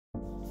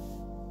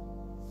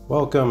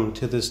Welcome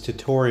to this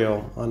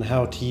tutorial on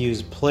how to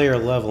use player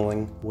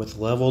leveling with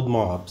leveled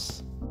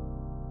mobs.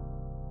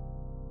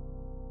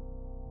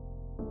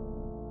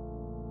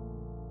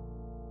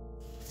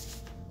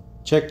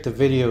 Check the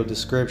video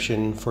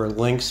description for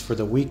links for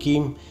the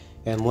wiki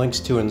and links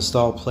to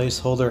install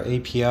placeholder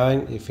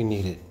API if you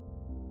need it.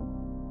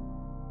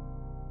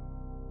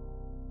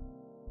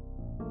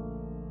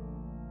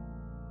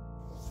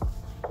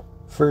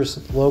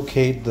 First,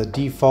 locate the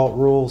default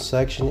rules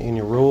section in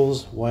your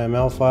rules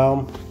YML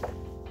file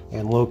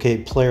and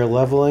locate player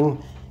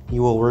leveling.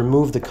 You will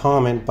remove the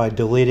comment by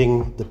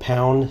deleting the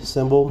pound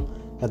symbol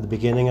at the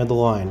beginning of the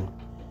line.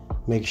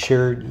 Make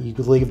sure you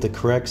leave the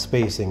correct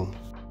spacing.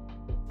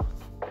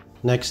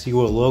 Next, you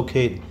will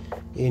locate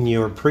in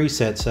your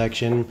preset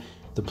section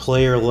the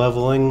player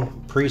leveling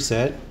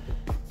preset,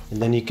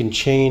 and then you can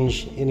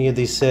change any of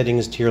these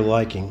settings to your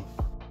liking.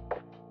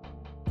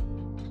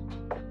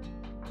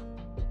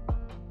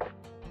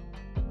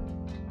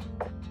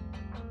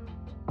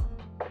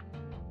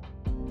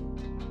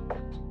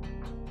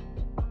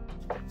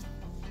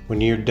 When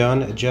you're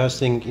done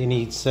adjusting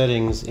any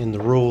settings in the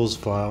rules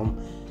file,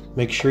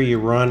 make sure you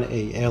run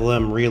a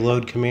lm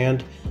reload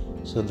command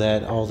so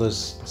that all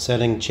those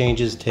setting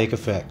changes take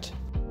effect.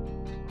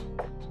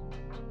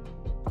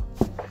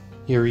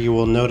 Here you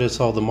will notice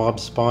all the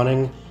mobs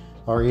spawning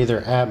are either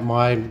at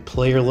my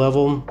player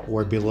level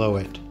or below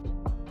it.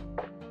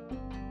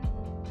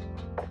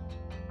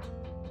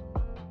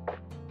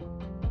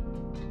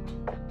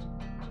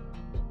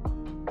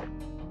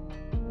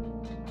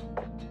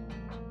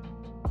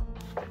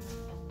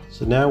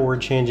 So now we're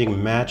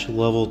changing match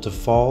level to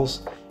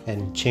false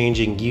and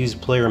changing use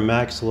player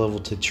max level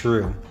to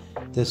true.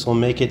 This will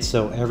make it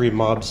so every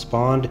mob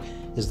spawned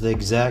is the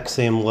exact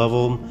same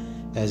level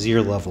as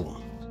your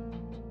level.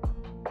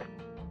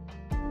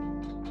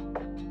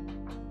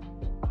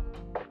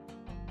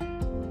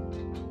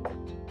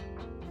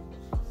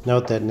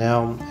 Note that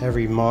now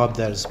every mob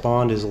that is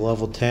spawned is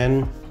level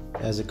 10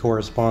 as it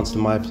corresponds to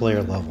my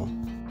player level.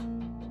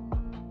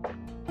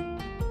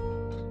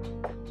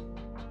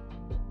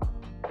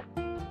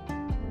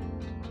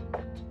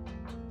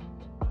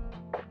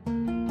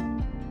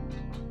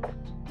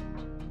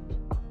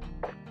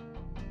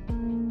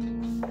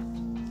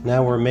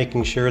 Now we're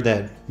making sure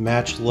that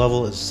match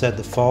level is set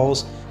to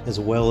false as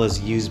well as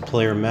use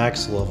player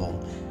max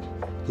level.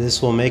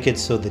 This will make it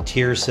so the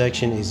tier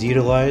section is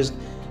utilized,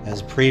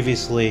 as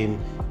previously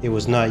it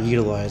was not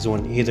utilized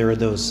when either of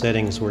those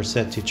settings were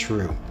set to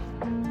true.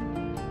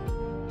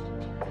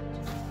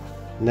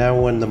 Now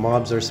when the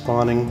mobs are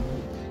spawning,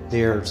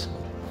 they are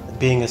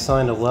being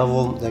assigned a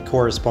level that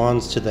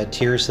corresponds to that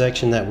tier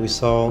section that we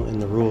saw in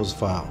the rules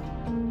file.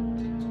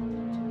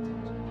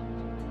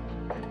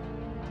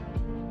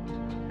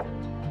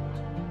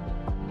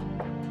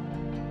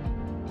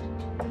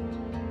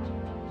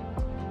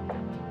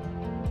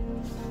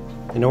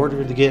 In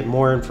order to get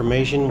more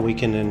information, we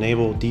can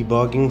enable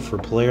debugging for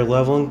player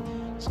leveling,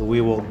 so we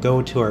will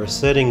go to our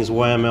settings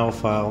YML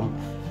file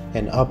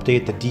and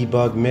update the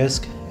debug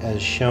MISC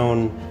as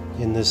shown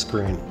in this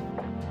screen.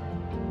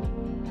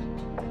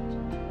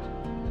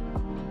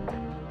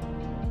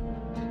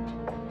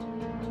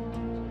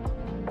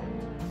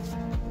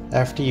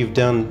 After you've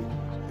done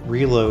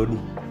reload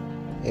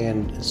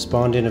and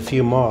spawned in a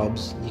few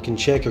mobs, you can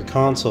check your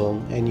console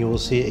and you will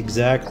see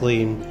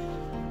exactly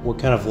what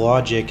kind of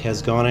logic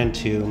has gone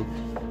into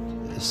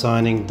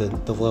assigning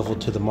the level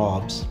to the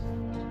mobs.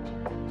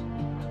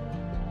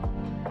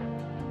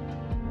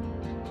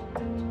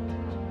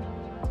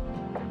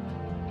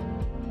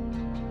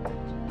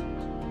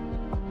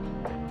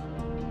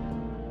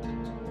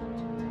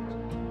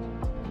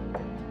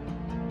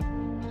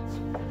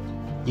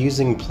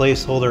 Using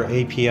placeholder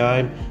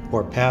API,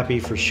 or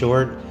PAPI for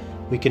short,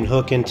 we can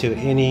hook into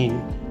any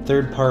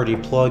third-party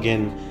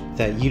plugin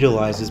that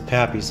utilizes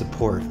PAPI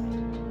support.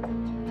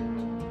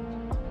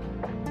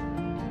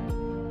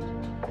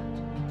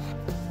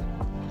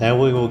 Now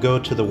we will go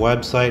to the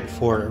website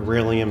for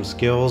Aurelium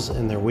Skills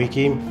and their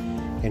wiki,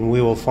 and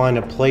we will find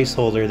a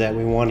placeholder that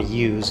we want to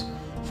use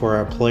for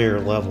our player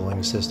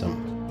leveling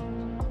system.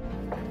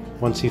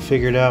 Once you've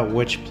figured out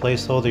which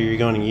placeholder you're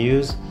going to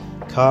use,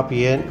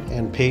 copy it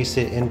and paste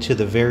it into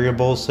the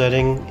variable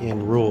setting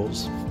in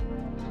rules.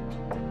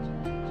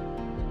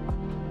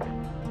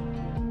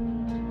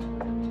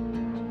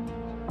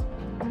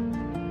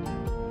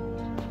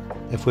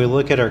 If we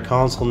look at our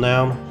console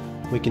now,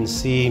 we can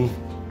see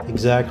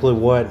exactly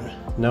what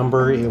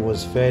number it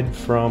was fed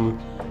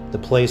from the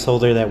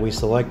placeholder that we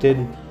selected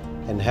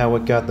and how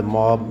it got the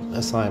mob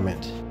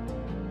assignment.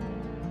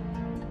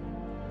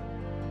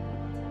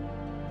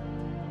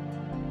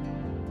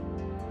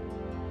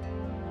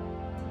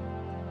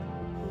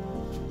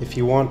 If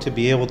you want to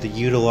be able to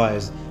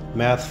utilize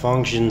math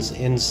functions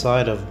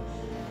inside of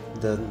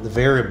the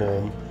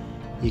variable,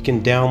 you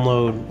can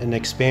download an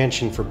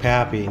expansion for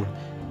PAPI,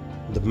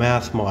 the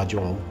math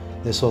module.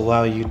 This will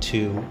allow you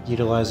to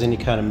utilize any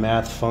kind of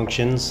math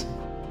functions.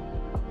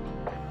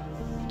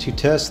 To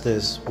test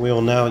this, we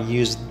will now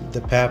use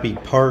the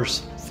PAPI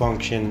parse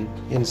function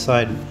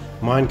inside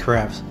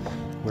Minecraft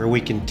where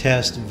we can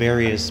test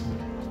various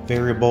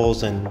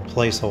variables and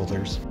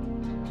placeholders.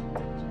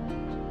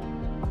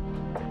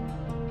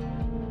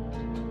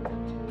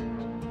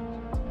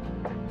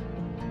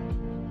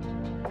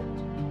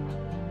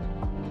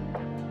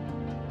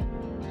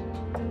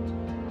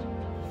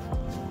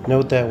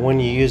 Note that when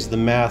you use the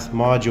math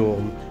module,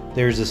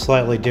 there's a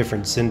slightly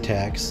different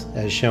syntax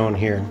as shown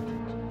here.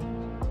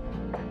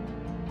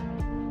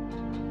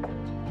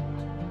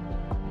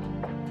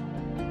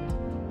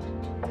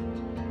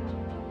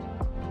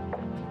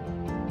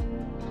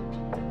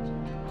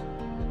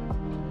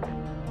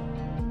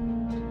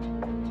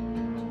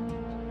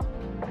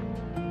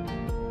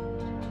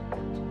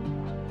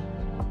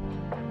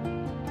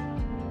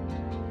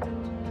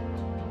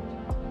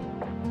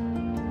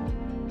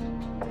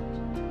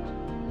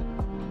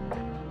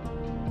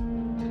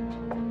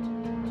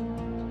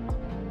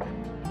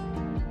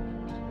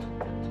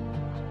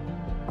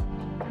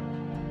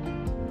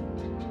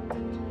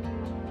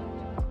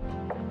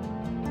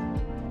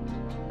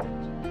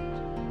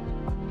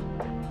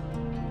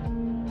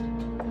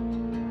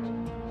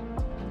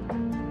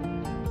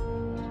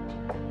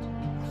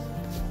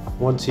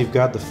 Once you've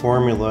got the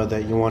formula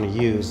that you want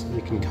to use,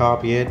 you can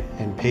copy it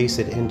and paste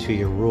it into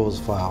your rules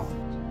file.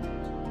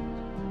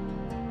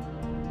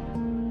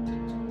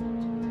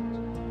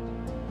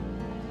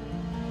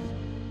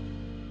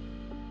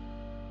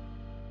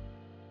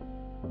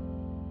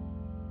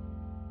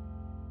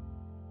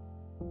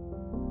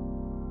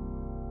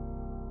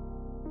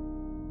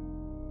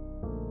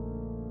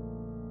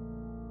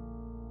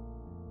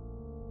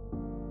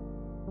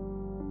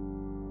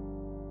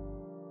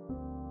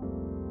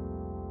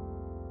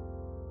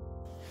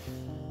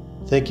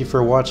 Thank you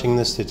for watching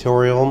this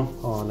tutorial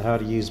on how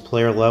to use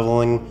player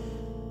leveling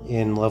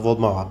in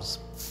LevelledMobs.